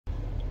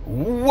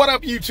What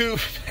up, YouTube?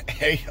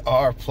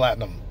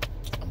 Arplatinum.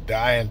 I'm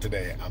dying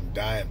today. I'm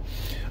dying.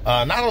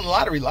 Not on the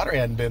lottery. Lottery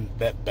hadn't been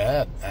that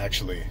bad,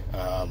 actually.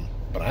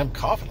 But I'm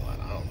coughing a lot.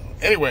 I don't know.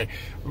 Anyway,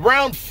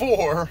 round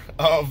 4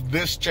 of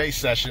this chase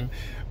session.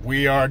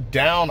 We are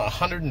down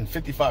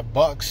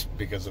 $155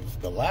 because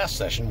of the last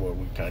session where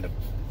we kind of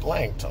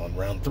blanked on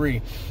round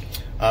 3.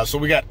 So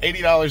we got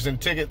 $80 in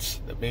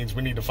tickets. That means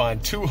we need to find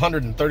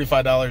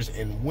 $235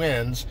 in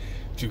wins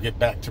to get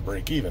back to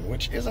break even,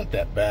 which isn't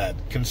that bad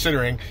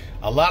considering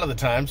a lot of the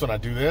times when I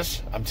do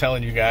this, I'm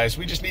telling you guys,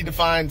 we just need to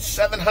find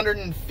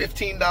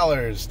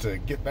 $715 to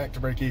get back to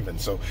break even.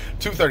 So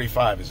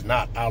 235 is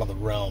not out of the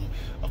realm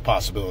of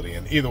possibility.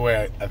 And either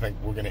way, I think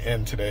we're going to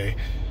end today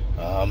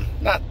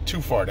not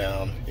too far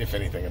down, if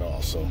anything at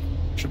all. So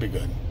should be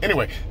good.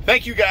 Anyway,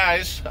 thank you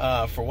guys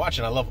for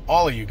watching. I love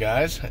all of you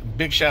guys.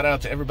 Big shout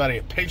out to everybody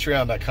at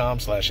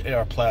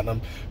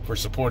patreon.com/ARplatinum for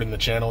supporting the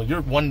channel.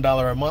 Your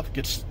 $1 a month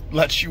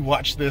lets you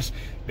watch this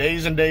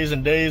days and days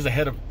and days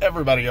ahead of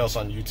everybody else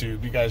on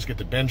YouTube. You guys get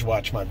to binge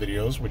watch my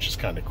videos, which is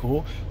kind of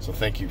cool. So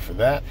thank you for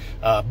that.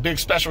 Big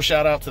special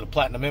shout out to the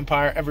Platinum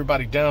Empire.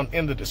 Everybody down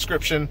in the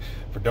description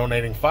for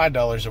donating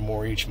 $5 or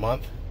more each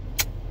month.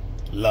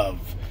 Love.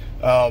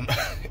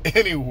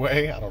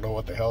 Anyway, I don't know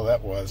what the hell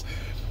that was.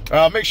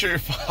 Make sure you're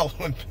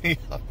following me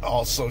on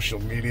all social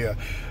media,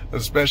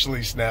 especially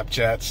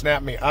Snapchat.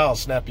 Snap me, I'll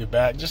snap you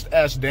back. Just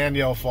ask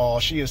Danielle Fall.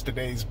 She is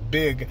today's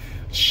big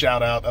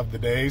shout out of the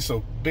day.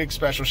 So big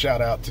special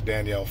shout out to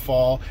Danielle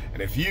Fall.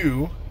 And if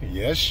you,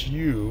 yes,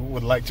 you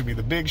would like to be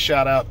the big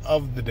shout out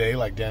of the day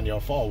like Danielle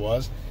Fall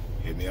was,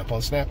 hit me up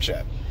on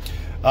Snapchat.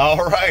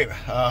 All right.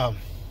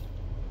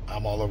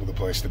 I'm all over the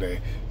place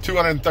today.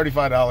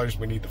 $235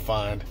 we need to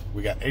find.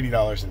 We got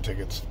 $80 in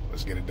tickets.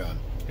 Let's get it done.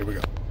 Here we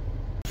go.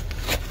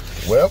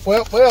 Well.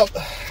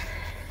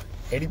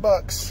 80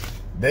 bucks.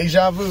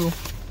 Deja vu.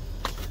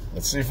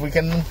 Let's see if we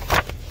can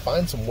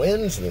find some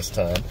wins this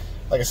time.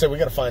 Like I said, we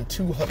got to find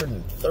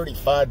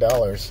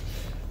 $235.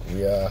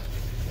 We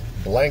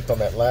blanked on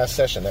that last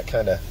session. That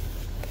kind of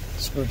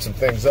screwed some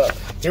things up.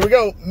 Here we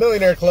go.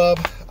 Millionaire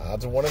Club.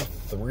 Odds of 1 in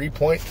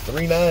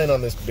 3.39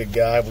 on this big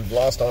guy. We've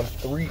lost on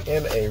 3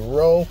 in a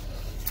row.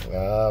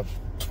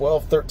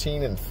 12,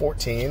 13, and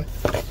 14.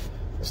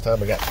 This time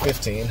we got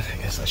 15. I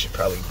guess I should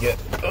probably get...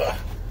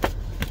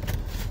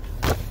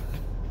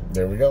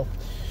 There we go.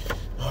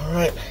 All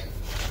right.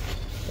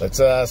 Let's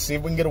see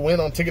if we can get a win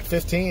on ticket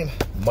 15.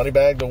 Money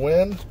bag to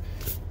win.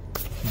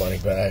 Money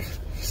bag.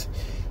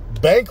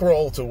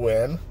 Bankroll to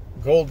win.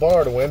 Gold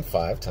bar to win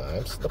 5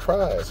 times the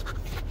prize.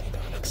 They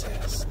don't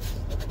exist.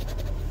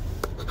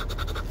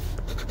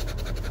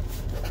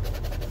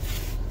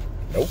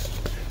 Nope.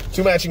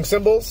 2 matching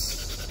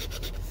symbols.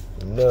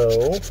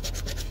 No.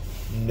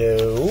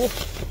 No.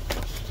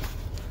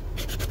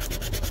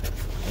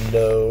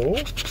 No.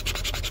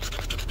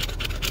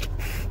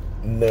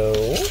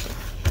 No.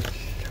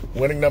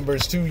 Winning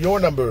numbers to your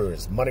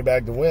numbers. Money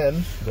bag to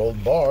win.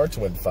 Gold bar to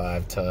win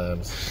 5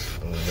 times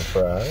the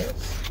prize.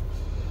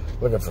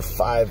 Looking for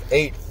 5,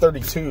 8,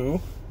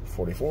 32,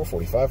 44,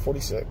 45,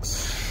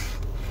 46.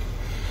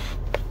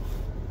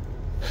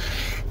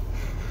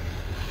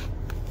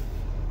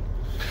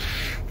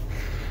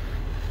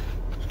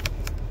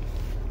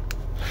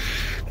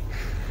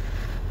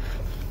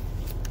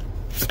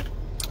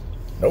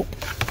 Nope.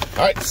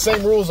 All right,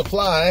 same rules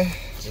apply.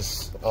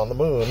 Just on the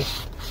moon.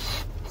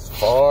 It's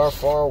far,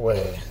 far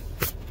away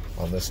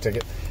on this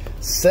ticket.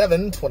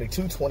 7,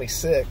 22,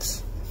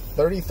 26,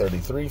 30,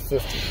 33,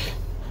 50.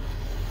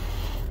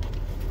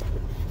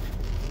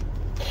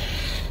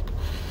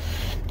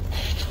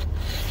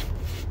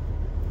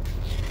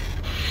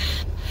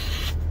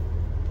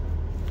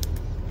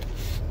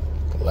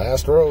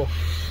 Last row.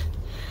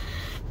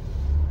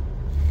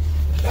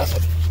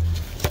 Nothing.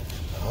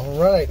 All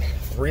right.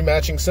 3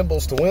 matching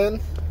symbols to win,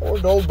 or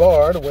gold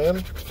bar to win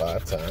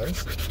 5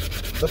 times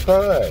the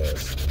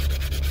prize.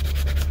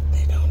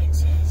 They don't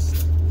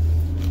exist.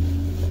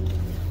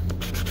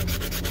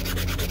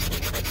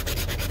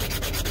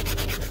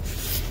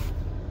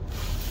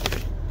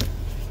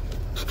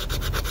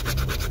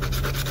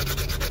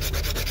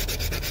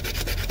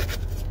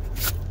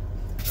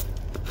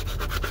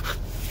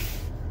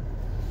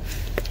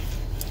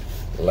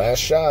 Last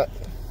shot.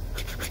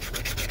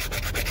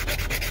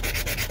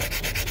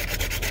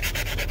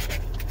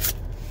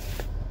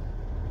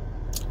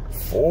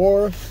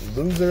 Four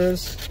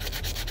losers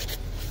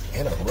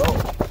in a row.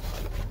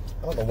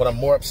 I don't know what I'm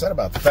more upset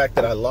about. The fact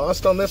that I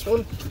lost on this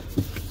one,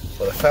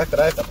 or the fact that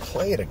I have to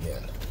play it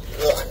again.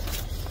 Ugh.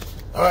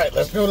 All right,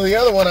 let's go to the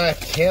other one I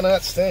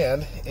cannot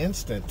stand.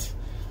 Instant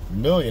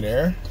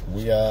Millionaire.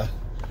 We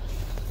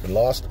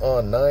lost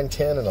on 9,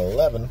 10, and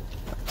 11.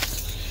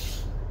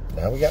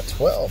 Now we got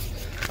 12.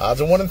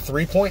 Odds of 1 in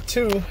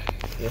 3.2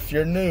 if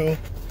you're new.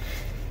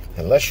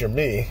 Unless you're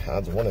me,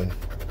 odds of 1 in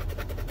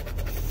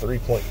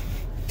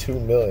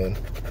 3.2 million.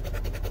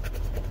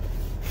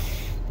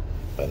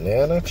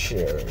 Banana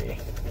cherry.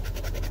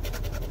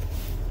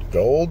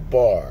 Gold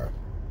bar.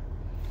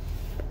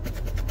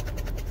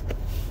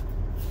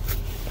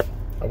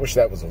 I wish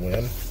that was a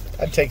win.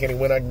 I'd take any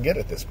win I can get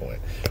at this point.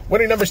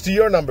 Winning numbers to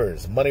your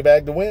numbers. Money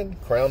bag to win.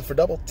 Crown for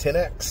double.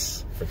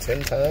 10x for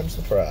 10 times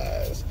the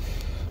prize.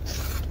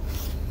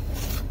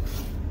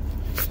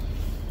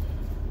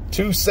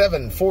 2,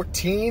 7,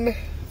 14,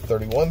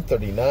 31,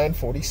 39,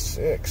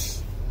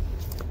 46.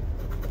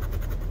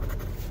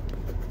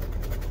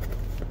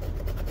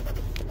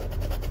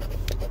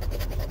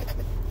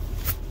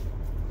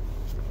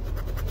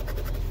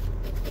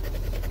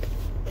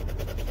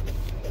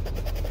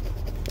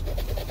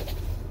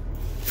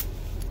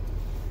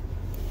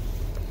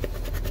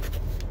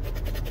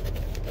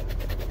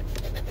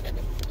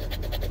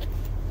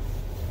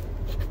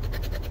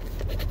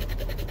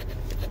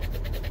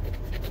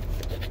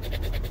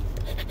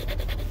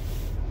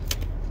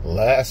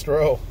 Last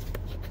row.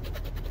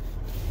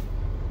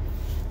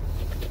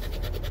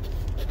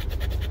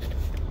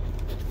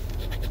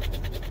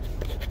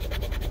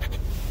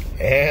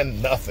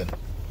 And nothing.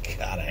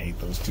 God, I hate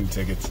those 2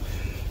 tickets.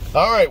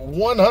 All right,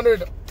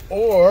 100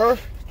 or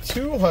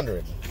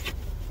 200. I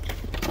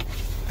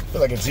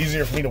feel like it's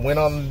easier for me to win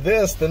on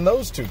this than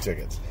those 2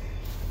 tickets.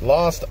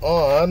 Lost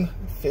on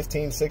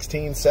 15,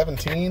 16,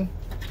 17.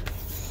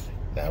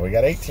 Now we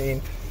got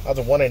 18. Odds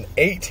of 1 in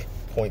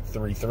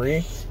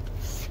 8.33.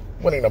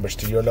 Winning numbers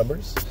to your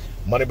numbers.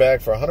 Money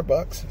bag for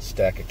 $100.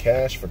 Stack of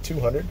cash for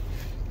 200.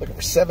 Looking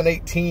for 7,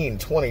 18,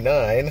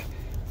 29,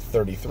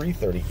 33,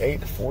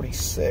 38,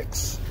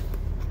 46.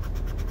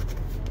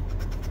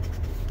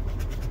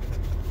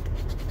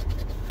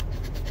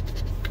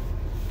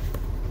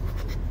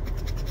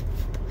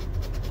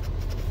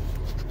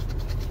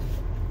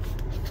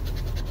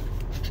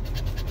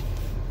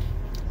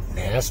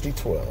 Nasty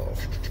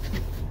 12.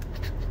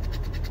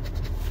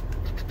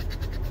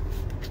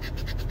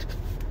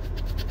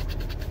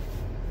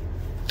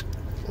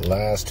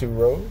 Last 2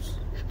 rows.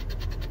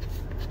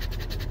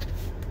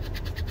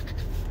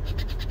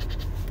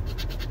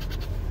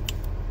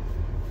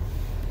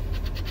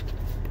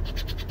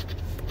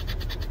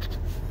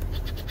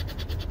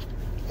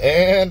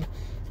 And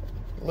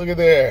look at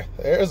there.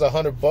 There's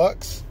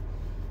 $100.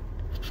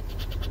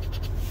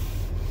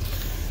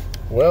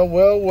 Well,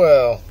 well,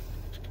 well.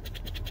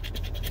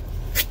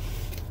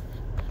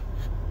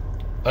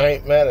 I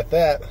ain't mad at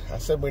that. I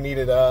said we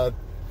needed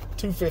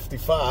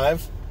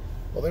 255.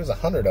 Well, there's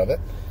 100 of it.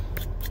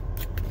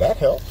 That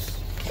helps.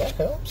 That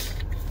helps.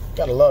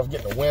 Gotta love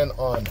getting a win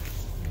on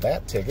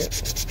that ticket.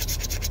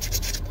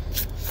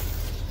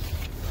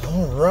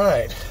 All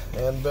right.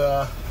 And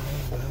let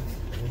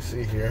me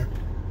see here.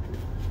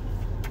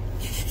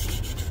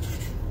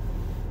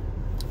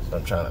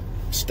 I'm trying to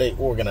stay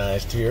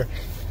organized here.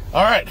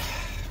 All right.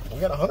 We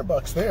got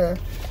 $100 there.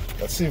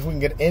 Let's see if we can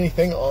get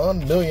anything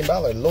on $1 Million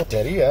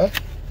Loteria.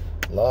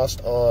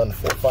 Lost on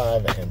 4,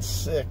 5, and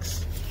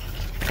 6.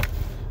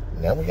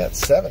 Now we got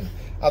 7.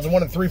 Odds of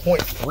 1 in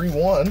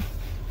 3.31.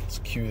 Let's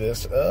cue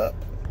this up.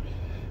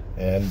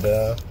 And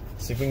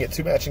see if we can get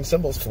 2 matching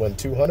symbols to win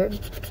 200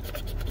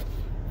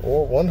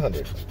 or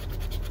 100.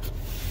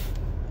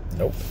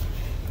 Nope.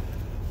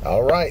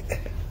 All right.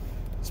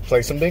 Let's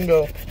play some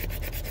bingo.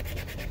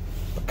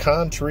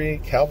 Pecan tree,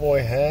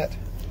 cowboy hat,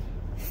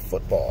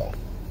 football.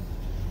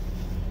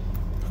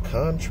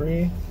 Pecan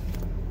tree,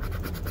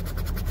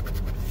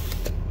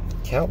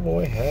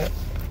 cowboy hat,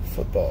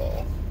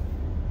 football.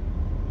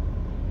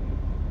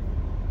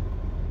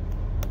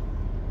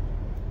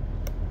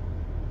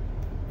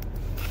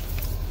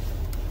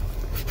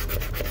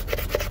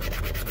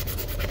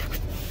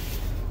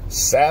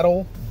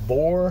 Saddle,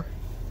 boar,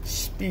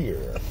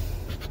 spear.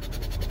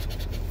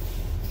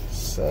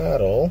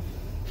 Saddle,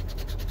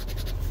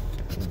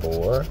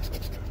 boar,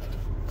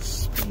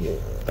 spear.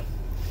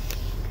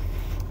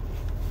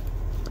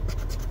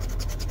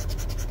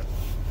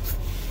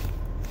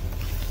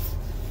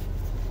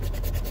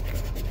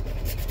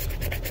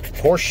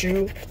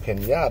 Horseshoe,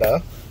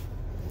 pinata,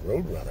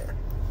 roadrunner.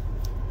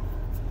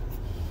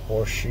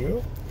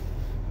 Horseshoe,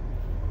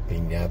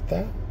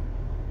 pinata,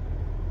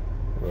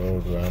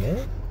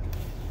 roadrunner.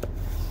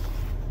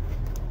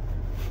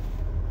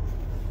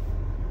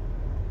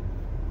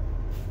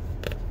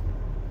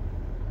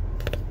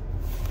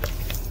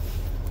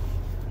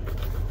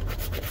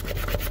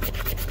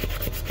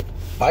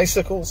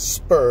 Bicycle,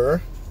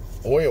 spur,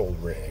 oil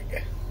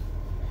rig.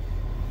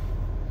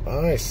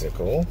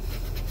 Bicycle,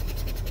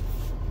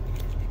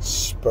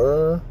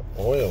 spur,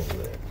 oil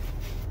rig.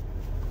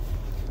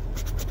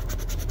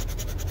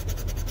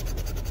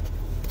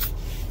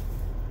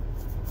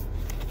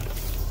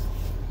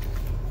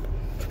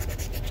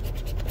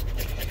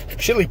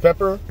 Chili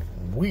pepper,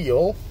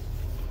 wheel,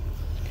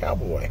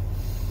 cowboy.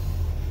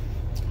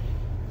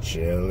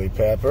 Chili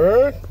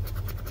pepper,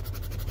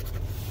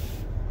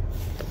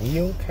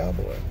 wheel,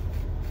 cowboy.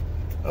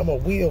 I'm a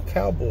wheel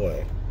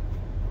cowboy.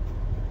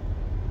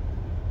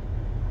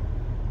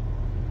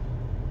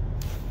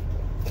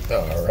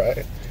 All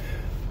right.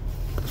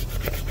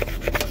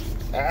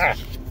 Ah!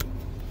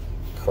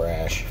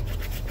 Crash.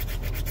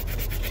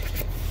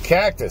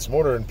 Cactus,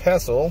 mortar and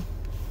pestle,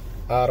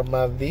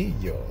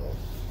 armadillo.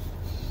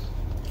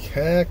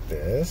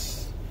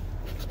 Cactus,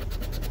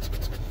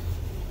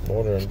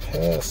 Mortar and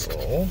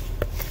pestle.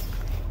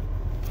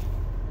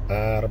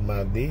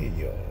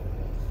 Armadillo.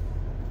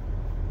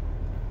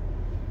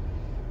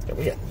 Yeah,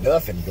 we got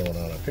nothing going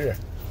on up here.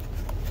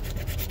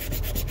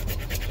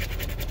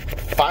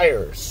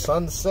 Fire,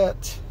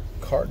 Sunset,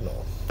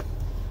 Cardinal.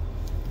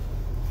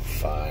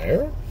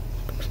 Fire,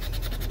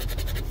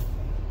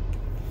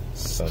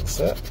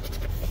 Sunset,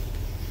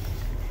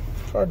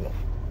 Cardinal.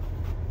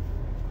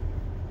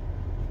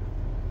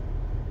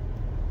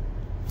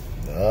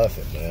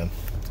 Nothing, man.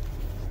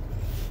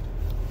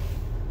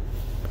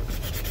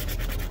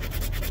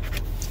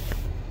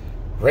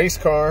 Race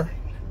car,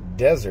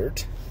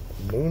 Desert,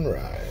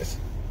 Moonrise.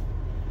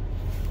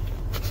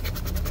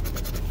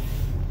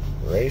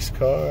 Race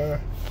car,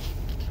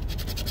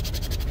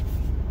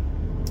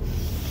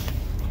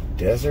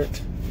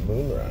 Desert,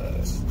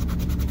 Moonrise.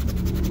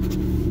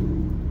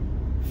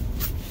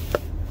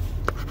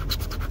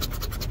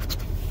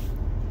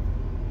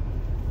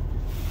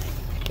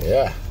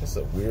 Yeah, this is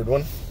a weird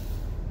one.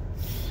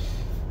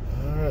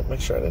 Alright, make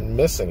sure I didn't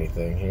miss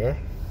anything here.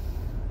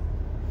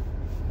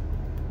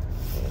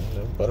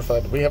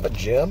 Butterfly, did we have a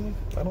gem?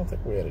 I don't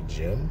think we had a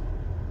gem.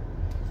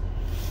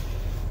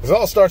 It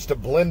all starts to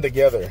blend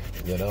together,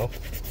 you know.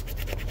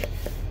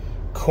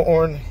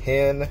 Corn,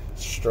 hen,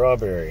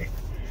 strawberry.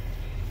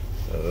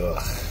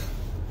 Ugh.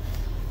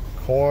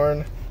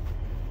 Corn,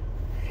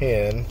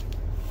 hen,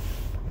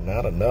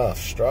 not enough.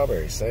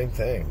 Strawberry, same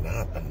thing,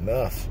 not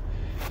enough.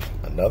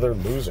 Another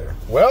loser.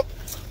 Well,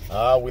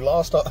 we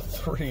lost all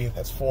three.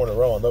 That's 4 in a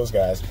row on those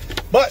guys.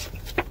 But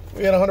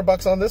we had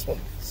 $100 on this one.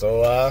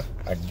 So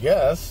I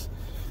guess,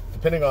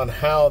 depending on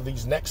how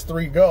these next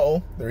 3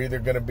 go, they're either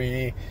going to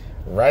be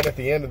right at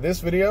the end of this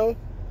video,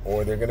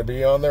 or they're going to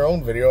be on their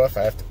own video if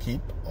I have to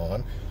keep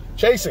on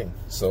chasing.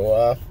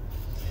 So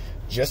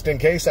just in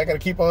case I got to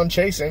keep on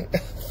chasing,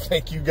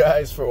 thank you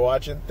guys for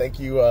watching. Thank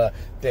you,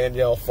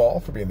 Danielle Fall,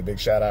 for being the big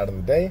shout out of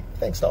the day.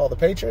 Thanks to all the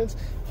patrons.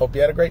 Hope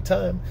you had a great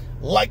time.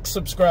 Like,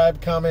 subscribe,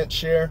 comment,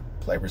 share,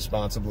 play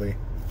responsibly.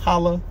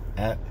 Holla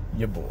at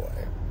your boy.